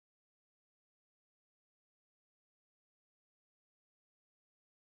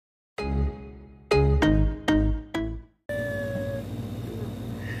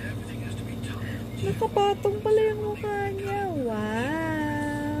Nakapatong pala yung mukha niya.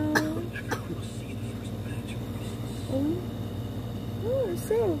 Wow! Oh,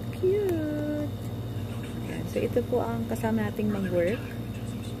 so cute! Ayan. So, ito po ang kasama nating mag-work.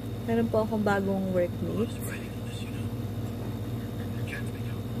 Meron po akong bagong workmate.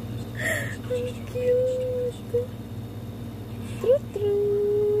 Ang cute!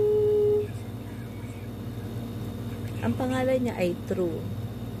 True! Ang pangalan niya ay True.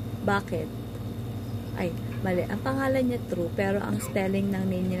 Bakit? Ay, mali. Ang pangalan niya True, pero ang spelling ng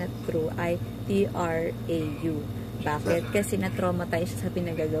name niya na True ay T-R-A-U. Bakit? Kasi na-traumatize siya sa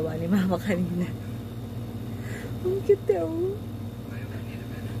pinagagawa ni Mama kanina. Ang cute oh.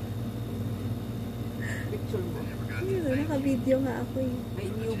 Picture mo. Ayun, naka-video nga ako eh. May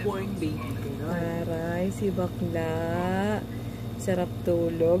newborn baby. Aray, si bakla. Sarap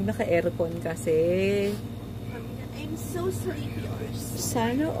tulog. Naka-aircon kasi. I'm so sleepy.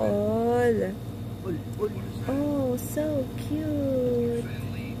 Sana all. Oh, so cute.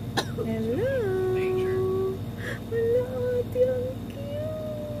 Hello. Hello, ate. Ang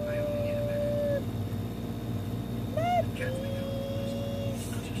cute. Babies.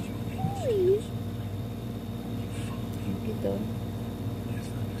 Uy. Ito.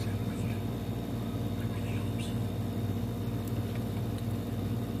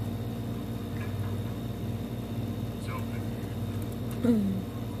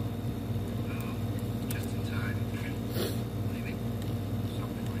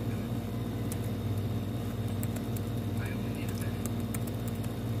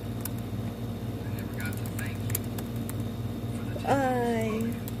 Ay.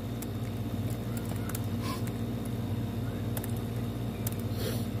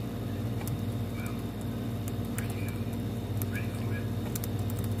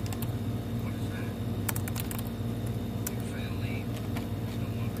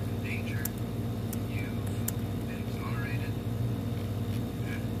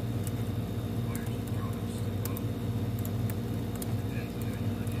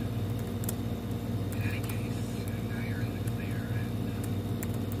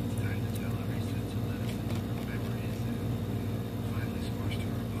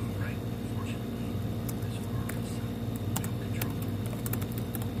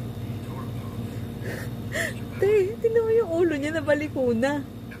 Tingnan mo yung ulo niya na balikuna.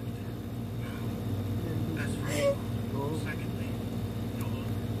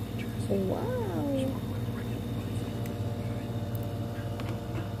 Wow.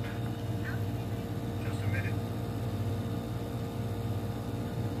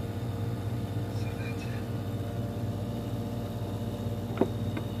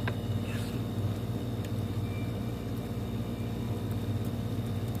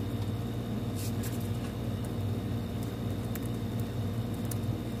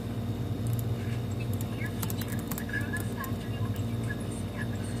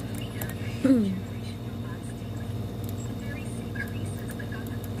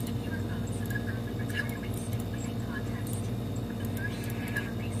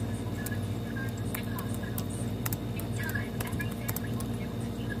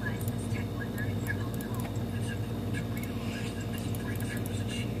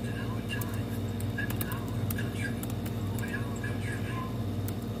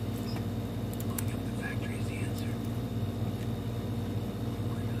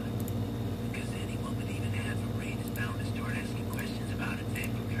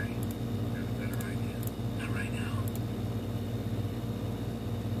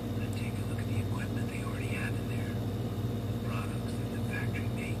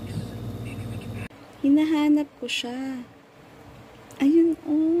 Hinahanap ko siya. Ayun,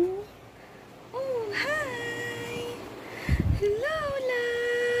 oh. Oh, hi! Hello,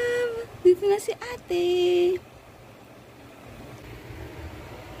 love! Dito na si ate.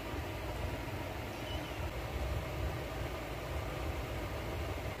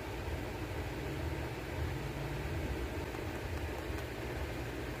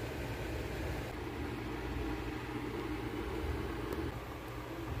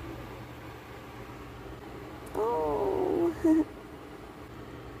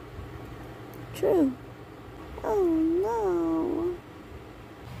 True. Oh no.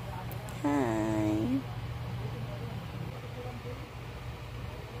 Hi.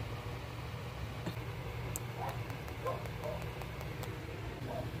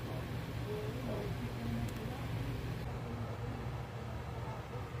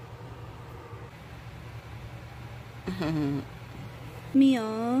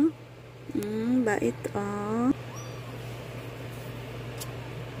 Mio. Bait oh.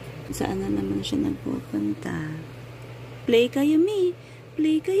 Saan na naman siya nagpupunta? Play kayo, Mi.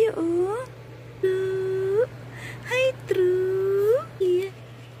 Play kayo, oh. True. Hi, True. Yeah.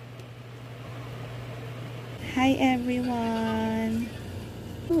 Hi, everyone.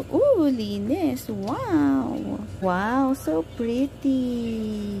 Ooh, linis. Wow. Wow, so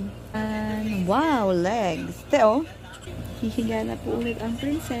pretty. And wow, legs. Teo, hihiga na po ulit ang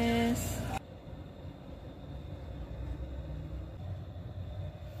princess.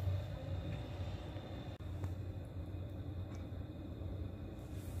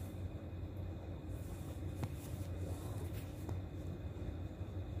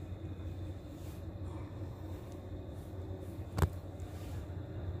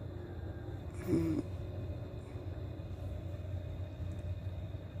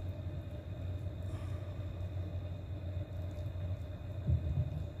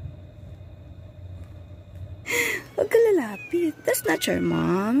 Huwag ka lalapit. That's not your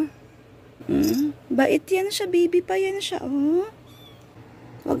mom. Bait yan siya, baby pa yan siya, oh.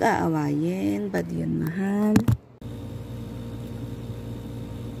 Huwag aawayin. Bad yun, mahal.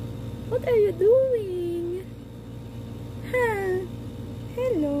 What are you doing? Ha?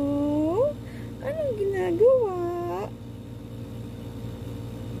 Hello? Anong ginagawa?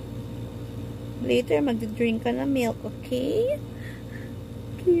 Later, magdidrink ka na milk, okay?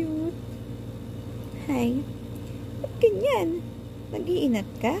 Cute. Hi. Ba't ganyan? Nag-iinat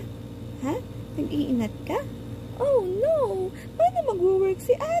ka? Ha? Nag-iinat ka? Oh, no! Paano mag-work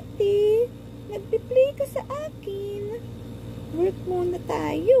si ate? Nagpi-play ka sa akin. Work muna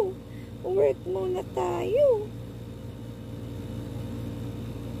tayo. Work muna tayo.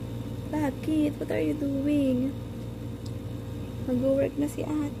 Bakit? What are you doing? Mag-work na si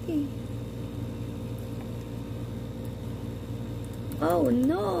ate. Oh,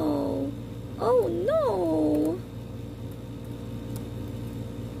 no! Oh, no!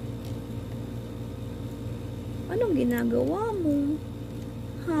 Anong ginagawa mo?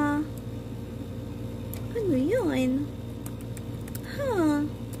 Ha? Ano yun? Ha?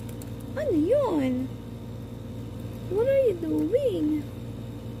 Ano yun? What are you doing?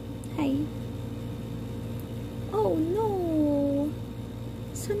 Hi. Oh, no!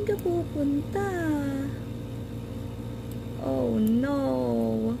 Saan ka pupunta? Oh, no!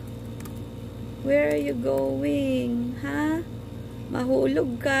 Where are you going? Ha?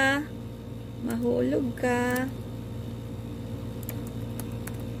 Mahulog ka? Mahulog ka?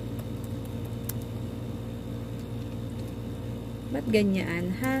 Ba't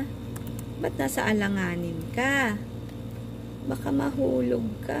ganyan, ha? Ba't nasa alanganin ka? Baka mahulog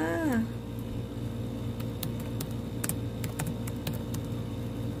ka.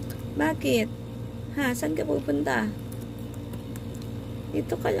 Bakit? Ha? Saan ka pupunta?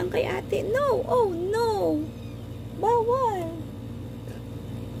 Dito ka lang kay ate. No! Oh, no! Bawal!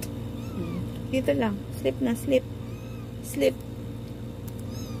 Dito lang. Sleep na, sleep. Sleep.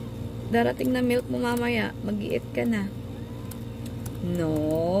 Darating na milk mo mamaya. Mag-iit ka na.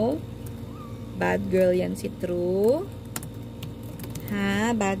 No. Bad girl yan si True.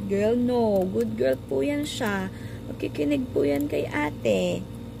 Ha? Bad girl? No. Good girl po yan siya. Magkikinig po yan kay ate.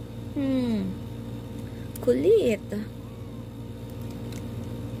 Kulit.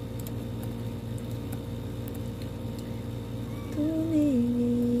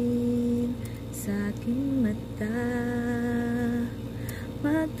 Tumingin sa aking mata,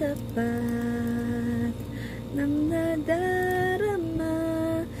 matapat ng nadarama,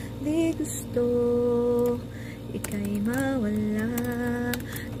 di gusto ika'y mawala,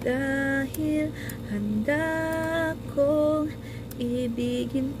 dahil handa kong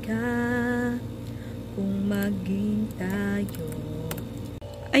ibigin ka kung maging tayo.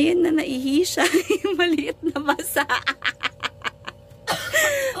 Ayun na, naihi siya. Yung maliit na basa.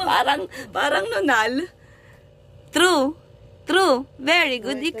 parang nunal. True. True. Very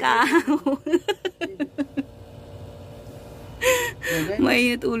good ikaw.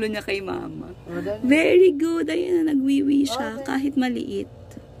 Mainit ulo niya kay mama. Very good. Ayun na, nagwiwi siya. Kahit maliit.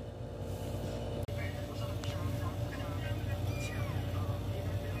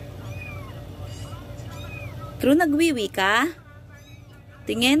 True, nagwiwi ka?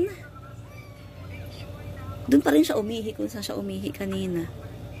 Tingin? Doon pa rin siya umihi kung saan siya umihi kanina.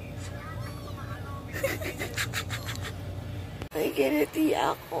 Ay, ganiti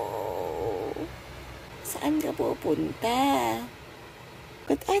ako. Saan ka pupunta?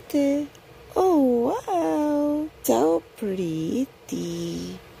 But ate, oh wow, so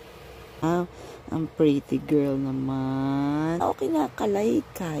pretty. Wow, ang pretty girl naman. Ako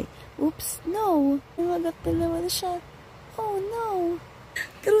kinakalaykay. Oops, no. Namagak na naman siya. Oh no.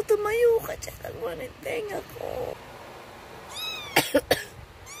 Pero tumayo ka dyan. Nagwan ang tenga ko.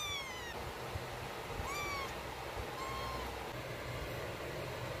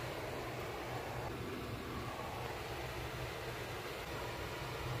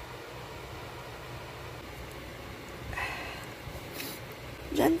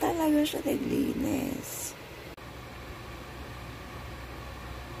 Diyan talaga siya naglinis.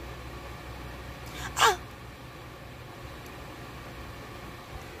 Ah!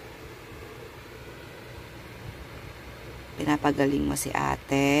 Pinapagaling mo si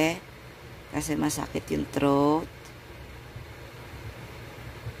ate kasi masakit yung throat.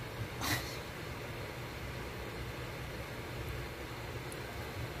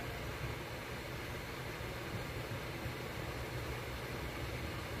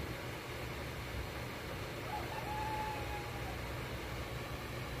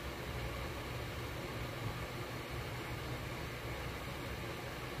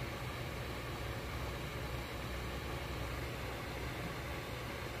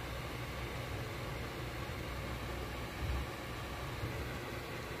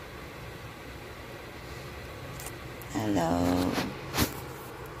 Hello.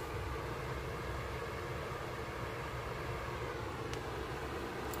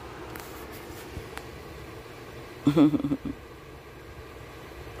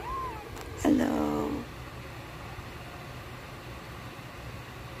 Hello.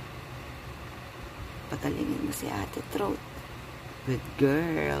 Pagalingin mo si ate throat. Good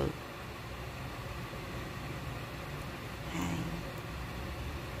girl. Hi.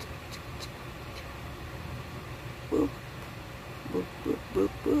 Boop. Boop, boop,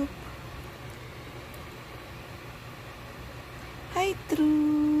 boop, boop. Hi,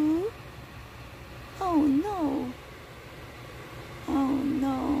 True. Oh, no. Oh,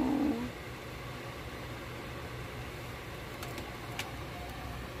 no.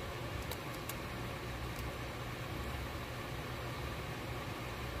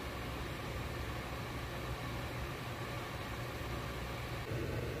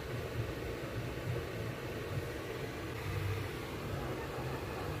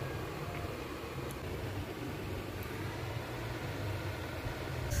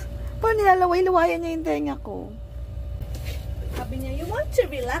 Paano nilalaway-lawayan niya yung tenga ko? Sabi niya, you want to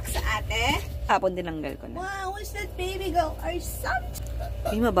relax, ate? Hapon dinanggal ko na. Wow, who's that baby girl? Are you son?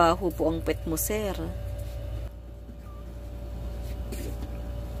 Ay, mabaho po ang pet mo, sir.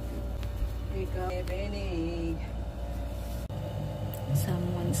 Ikaw, Benny.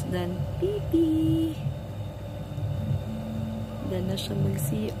 Someone's done pee-pee. Done na siya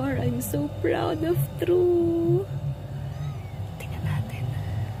mag-CR. I'm so proud of True. Tingnan natin.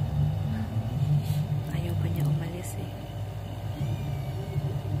 Ayaw pa niya umalis eh.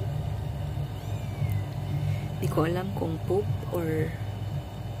 Di ko alam kung poop or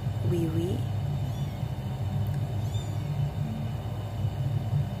wee-wee.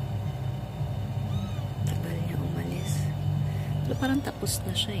 Tagal niya umalis. Pero parang tapos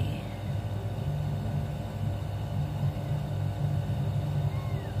na siya eh.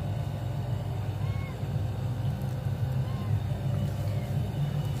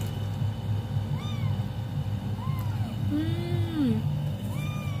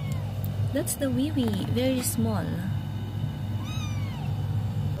 That's the wee-wee. Very small.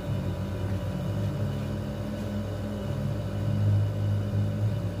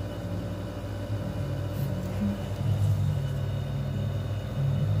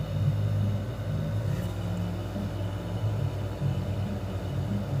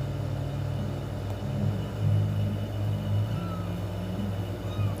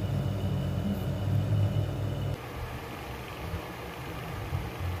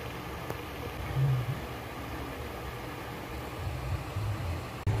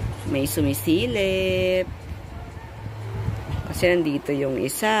 May sumisilip. Kasi nandito yung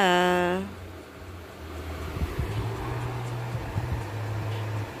isa.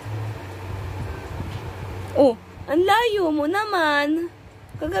 Oh, ang layo mo naman.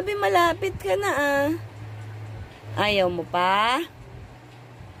 Kagabi malapit ka na ah. Ayaw mo pa?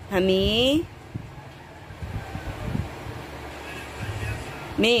 Hami?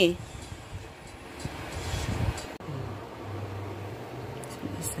 Mi?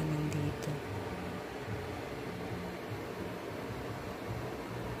 Isa nandito.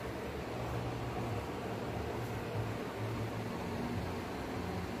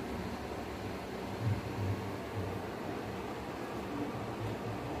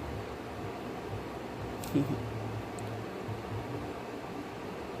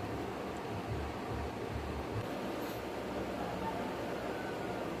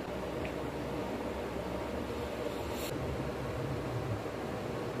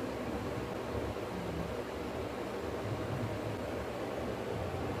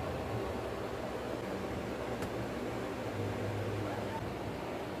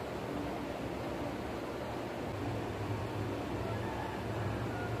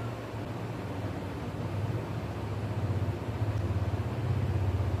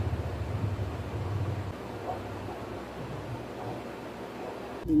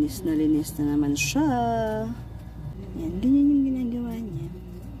 Linis na naman siya. Yan, ganyan yung ginagawa niya.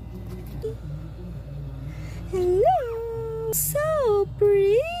 Hello! So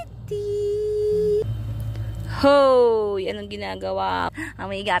pretty! Hoy! Anong ginagawa?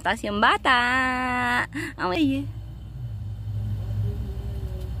 Amoy gatas yung bata. Amoy...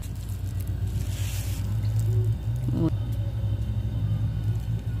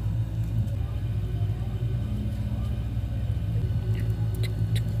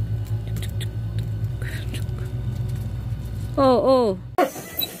 Oh.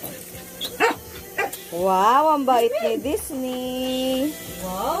 Wow, ang bait ni Disney.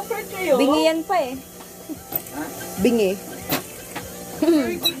 Wow, per kayo. Bingi yan pa eh. Bingi.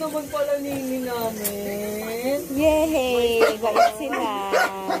 Very good naman pala nini namin. Yay! Bait sila.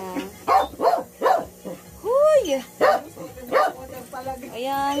 Huy!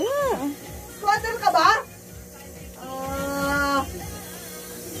 Ayan nga. Squatter ka ba?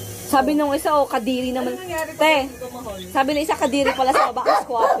 Sabi nung isa, kadiri naman. Te, sabi nung isa, kadiri pala sa baba ang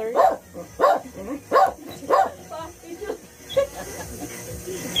squatter.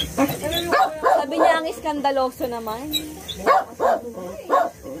 Sabi niya, ang iskandaloso naman.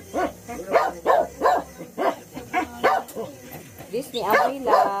 Disney, amoy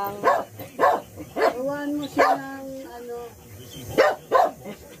lang. Iwan mo siya ng ano.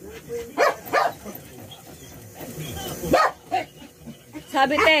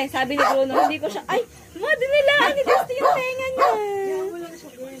 Sabi ni Bruno, hindi ko siya, ay, dinilaan ni Disney yung tenga niya.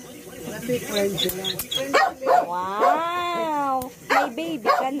 Wow! May baby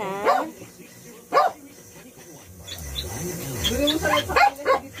ka na.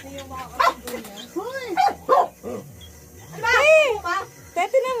 Hey!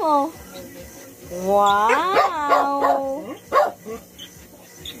 Tete na mo. Wow!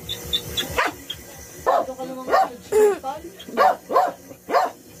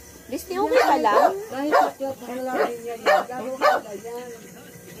 Disney, okay ka lang? Kahit saklap ang lalaki niya yan. Gano'n ka ba yan?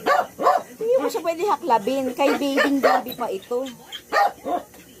 Hindi mo siya pwede haklabin. Kay baby pa ito.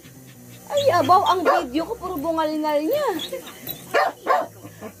 Ay, abaw, ang video ko puro bungal-ngal niya.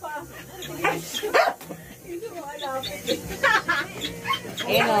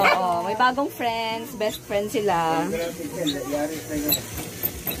 Ayun o, may bagong friends. Best friends sila.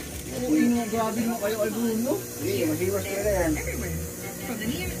 Grabe mo kayo, Bruno.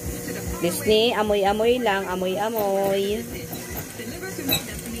 Disney, amoy-amoy lang. Amoy-amoy.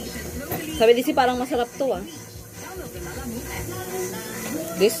 Sabi Disney, parang masarap to ah.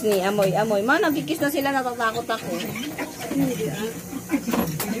 Disney, amoy-amoy. Ma, nagkikis na sila, natatakot ako.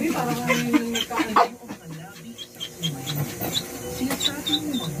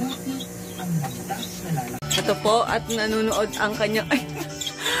 Ito po, at nanonood ang kanyang... Ay,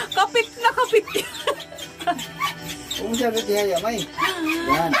 kapit na kapit yan. Kung siya katihaya, may.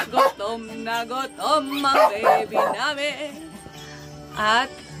 Yan. Gutom na gutom ang baby namin.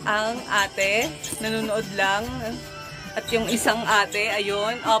 At ang ate, nanonood lang. At yung isang ate,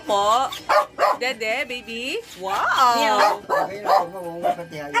 ayun, opo. Dede, baby. Wow! Okay na po, kung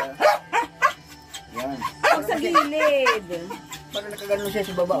katihaya. Yan. Huwag sa gilid. Para nakagano siya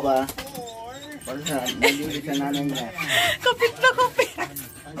sa baba ba? Para sa nandito sa nanay niya. Kapit na kapit.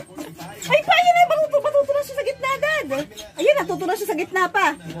 Ay, pa, yan ay, matutunan siya sa gitna, Dad. Ayun, natutunan siya sa gitna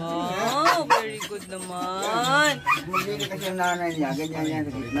pa. Wow, very good naman. Nandito kasi ang nanay niya, ganyan yan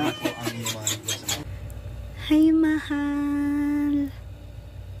sa gitna. Hi, mahal.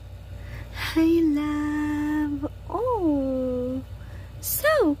 Hi, love. Oh,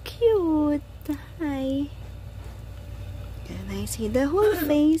 so cute. Hi. Can I see the whole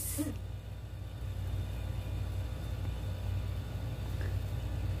face?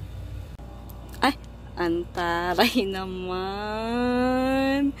 Ay, antaray naman.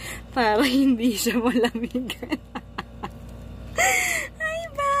 Para hindi siya malamigan. Ay,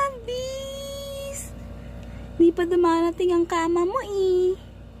 Babis. Di pa dumarating ang kama mo eh.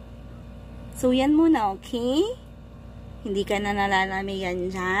 So, yan muna, okay? Hindi ka na nalalamigan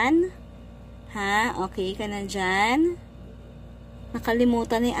dyan? Ha? Okay ka na dyan?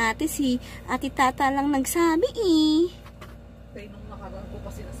 Nakalimutan ni ate, si ate Tata lang nagsabi eh. Kaya nung nakaraan ko pa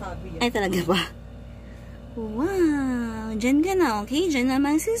sinasabi yan. Ay, talaga ba? Wow! Dyan ka na, okay? Dyan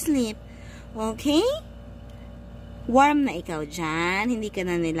naman si sleep. Okay? Warm na ikaw dyan. Hindi ka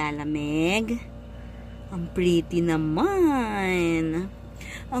na nilalamig. Ang pretty naman.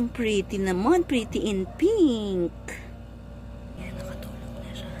 Ang pretty naman. Pretty in pink. Yan, nakatulog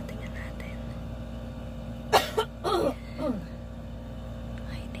na siya. Tingnan natin.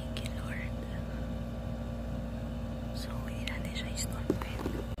 Ay, thank you, Lord. So, hindi natin siya istorpin.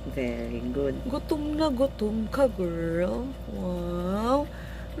 Very good. Gutom na gutom ka, girl. Wow.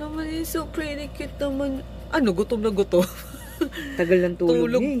 Naman yun, so pretty cute naman. Ano, gutom na gutom. Tagal ng tulog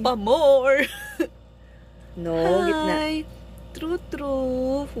Tulog niya eh. pa more. No, gitna. Hi.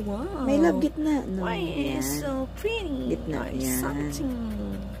 True. Wow. May love gitna. No, Why yan. is so pretty? Gitna Like yan. something.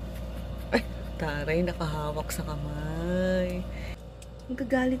 Ay, taray, nakahawak sa kamay.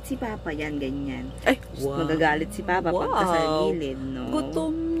 Magagalit si Papa yan, ganyan. Ay, Magagalit si Papa pagka sa gilid, no?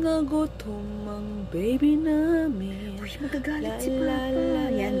 Gutom na gutom ang baby namin. Uy, magagalit si Papa.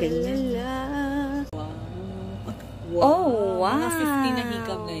 Yan, ganyan. Wow. Oh, wow. Mga 50 na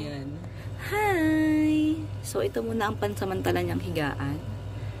hikam na yan. Hi! So, ito muna ang pansamantala niyang higaan.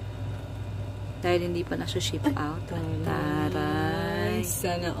 Dahil hindi pa na-ship out. Taray!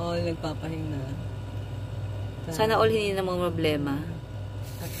 Sana all nagpapahinga. Sana all hindi na mga problema.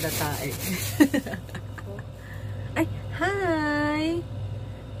 At datae. Ay, hi!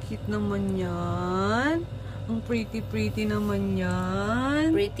 Cute naman yan. Ang pretty naman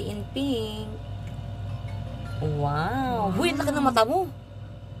yan. Pretty in pink. Wow! Huy, laki ng mata mo!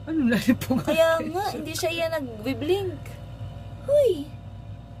 Ano lalo po nga? Kaya nga, hindi siya yan nag-blink. Huy!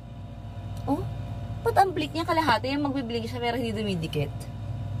 Oh, ba't ang blink niya kalahati? Yung mag-blink siya pero hindi dumidikit.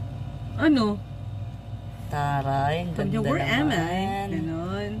 Ano? Taray, ang ganda Where am I? naman.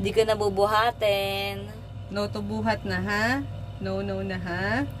 Ganon. Hindi ka nabubuhatin. No to buhat na ha? No na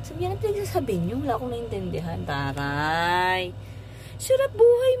ha? Sabi yan ang pinagsasabihin niyo, wala akong naintindihan. Taray! Sarap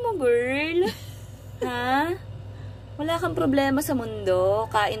buhay mo, girl! Ha? Wala kang problema sa mundo.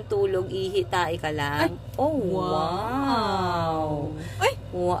 Kain, tulog, ihi, tae ka lang. Oh, wow! Ay!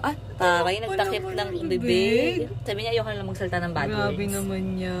 Wow! Ah, taray, Ano nagtakip naman ng yung bibig. bibig? Sabi niya, ayoko na lang magsalita ng bad Grabe words. naman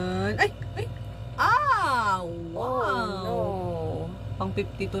yan. Ay! Ah! Wow! Oh, no. Pang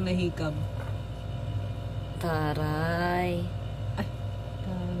 52 na hikam. Taray.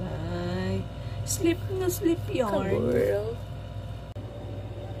 Taray. Sleep na sleep yarn. Girl.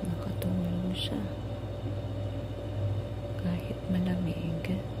 Nakatulog siya. Kahit malamig.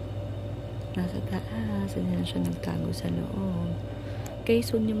 Nasa taas. Hindi na siya nagtago sa loob. Kaya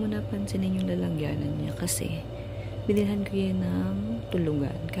soon niyo muna pansinin yung lalagyanan niya kasi binilhan ko yan ng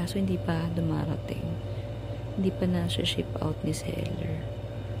tulugan. Kaso hindi pa dumarating. Hindi pa na-ship out ni seller.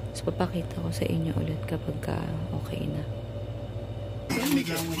 So, papakita ko sa inyo ulit kapag okay na.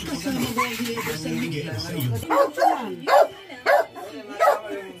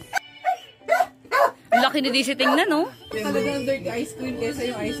 Laki ni Daisy tingnan, no? Talagang dirty ice cream kesa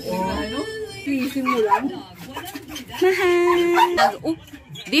yung ice cream na ano? Pisin mo lang. Mahal! Oh,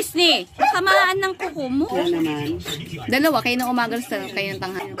 Disney! Kamaan ng kuko mo. Dalawa, kayo ng umaga sa kayo ng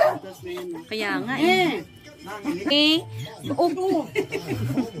tanghali. Kaya nga eh. Eh, oh,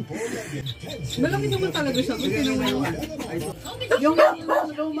 Malaki naman talaga siya. Yung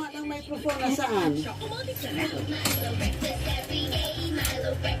luma ng microphone nasaan?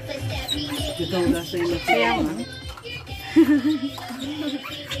 Ito nasa iyo. kaya nga.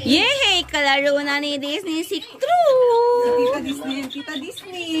 Yehey! Kalaro na ni Disney si True! Kita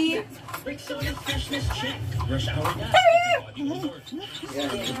Disney. Yan,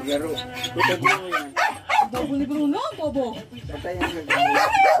 garo. Tutag mo yan. Bobo ni Bruno, bobo. Patayan ka garo.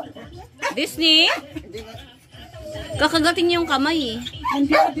 Disney? Kakagatin niya yung kamay eh.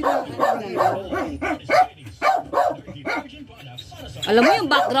 Alam mo yung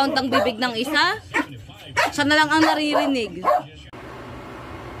background ng bibig ng isa? Siya na lang ang naririnig.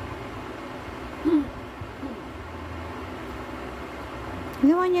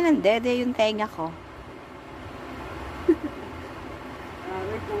 Ginawa niya ng dede yung tenga ko.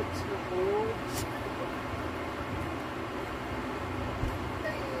 Coach na coach.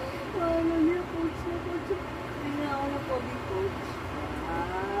 Ano niya, coach na coach. Hindi na ako na poging coach.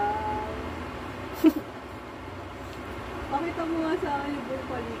 Pakita mo nga sa akin yung buong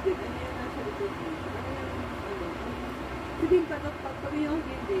paligid. Ano yung nasa likod mo? Ano yung, ano? Sige, patak-tak. Pag yung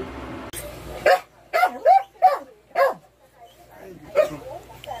hindi.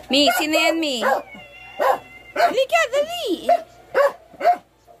 Mi, sino yan, Mi? Dali ka, dali!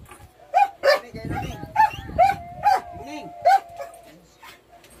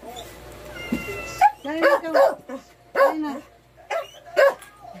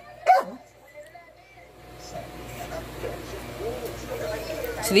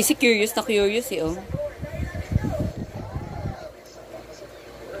 So, si curious na curious eh, oh.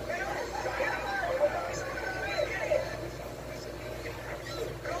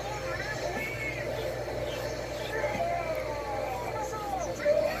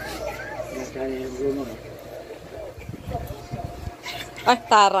 Ay,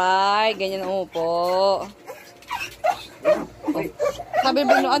 taray. Ganyan ang upo. Oh. Sabi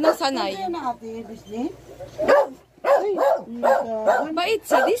Bruno, anong sanay? Bait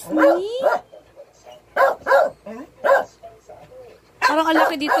si Disney. Parang ang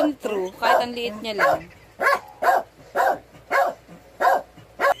laki dito ni True, kahit ang liit niya lang.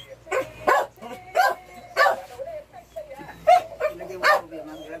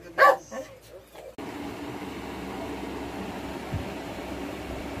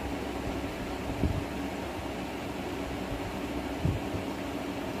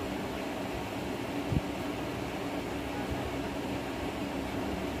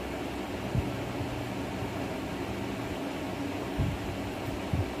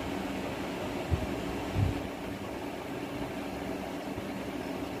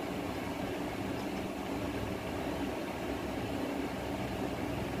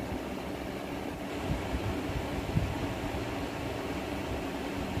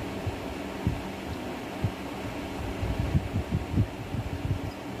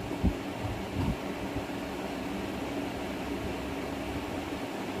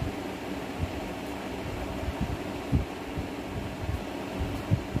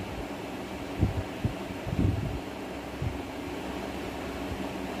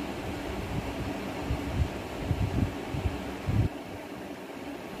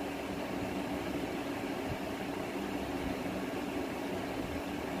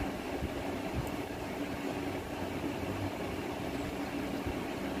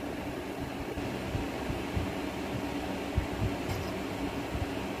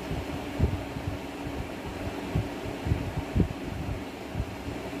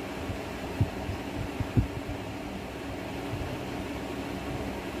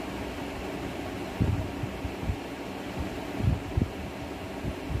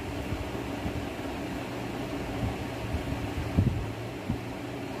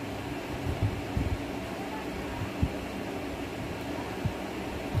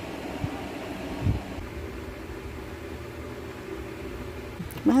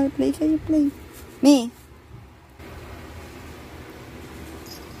 Mahal, play kayo, play. Me.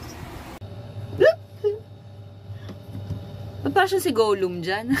 Ba't parang siya si Gollum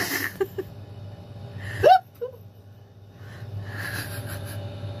dyan?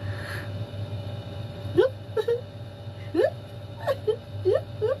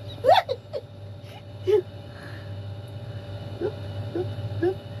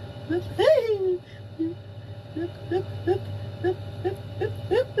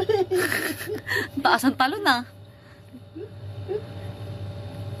 Taas ang talon ah.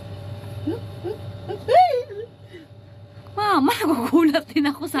 Mama, nagugulat din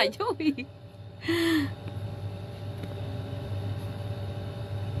ako sa'yo eh.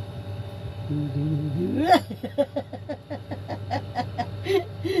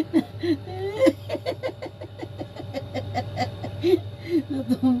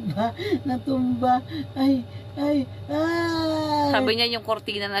 Natumba. Ay. Sabi niya yung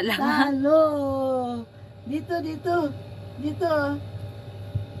kortina na lang. Talo. Dito.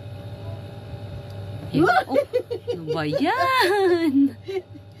 Oh, ano ba yan?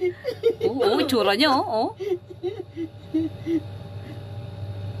 Oo, itsura niya, oh.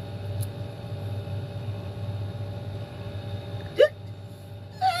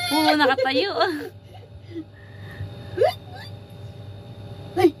 Oo, nakatayo.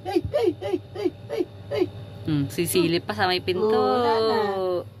 Ay. Sisilip pa sa may pinto.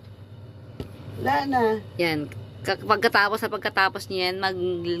 Lana. Yan. Pagkatapos niyan,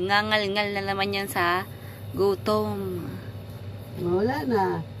 magngangal-ngal na naman yan sa gutom. Wala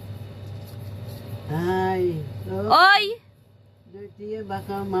na. Ay. Oh, Oy! dirty yan,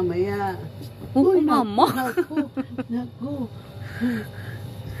 baka mamaya. Oh, mama. Naku.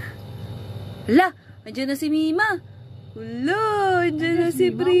 Hala, andyan na si Mima. Hala, andyan na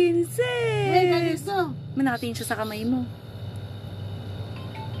si Princess. Ay, ganito. Manating siya sa kamay mo.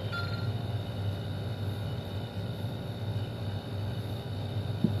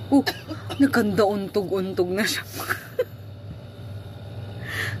 Oh, nagkanda untog-untog na siya.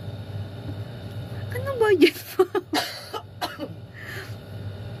 Ano ba yan?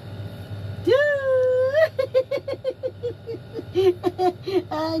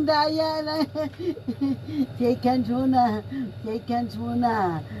 Ang daya na. Shake hands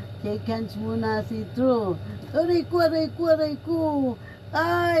muna si True. Aray ko.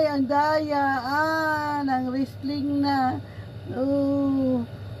 Ay, ang daya. Ang wrestling na. Oh.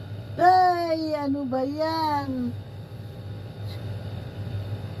 Ay, ano ba yan?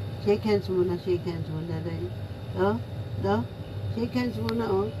 Shake hands muna dahil. Oh, shake hands muna,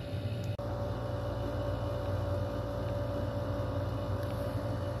 oh.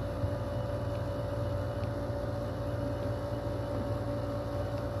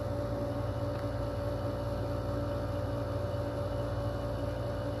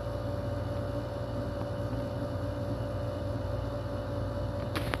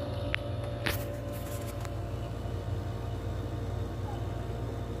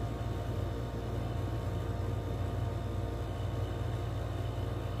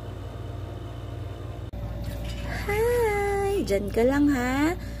 dyan ka lang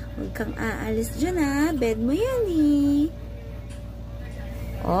ha. Huwag kang aalis dyan ha. Bed mo yan eh.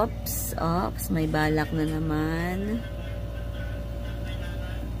 Ops, may balak na naman.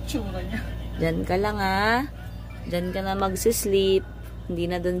 Tsura niya. Dyan ka lang ha. Dyan ka na magsisleep. Hindi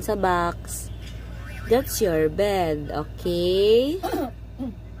na dun sa box. That's your bed, okay?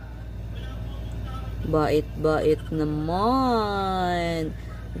 Bait naman.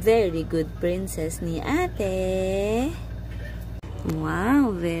 Very good princess ni ate.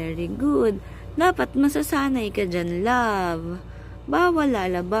 Wow, very good. Dapat masasanay ka dyan, love. Bawal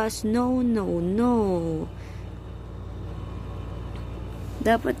lalabas. No.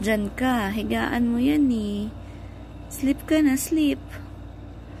 Dapat dyan ka. Higaan mo yan eh. Sleep ka na, sleep.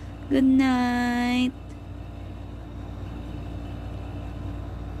 Good night.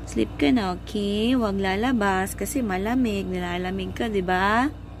 Sleep ka na, okay? Huwag lalabas kasi malamig. Nilalamig ka, di ba?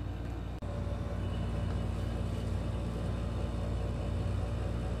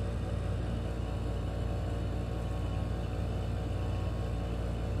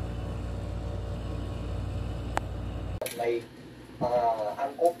 May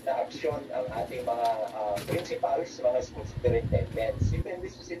angkop na aksyon ang ating mga principals, mga school superintendents. Depende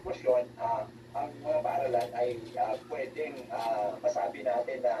sa sitwasyon, ang mga paaralan ay pwedeng masabi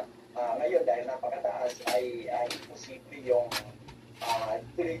natin na ngayon dahil napakataas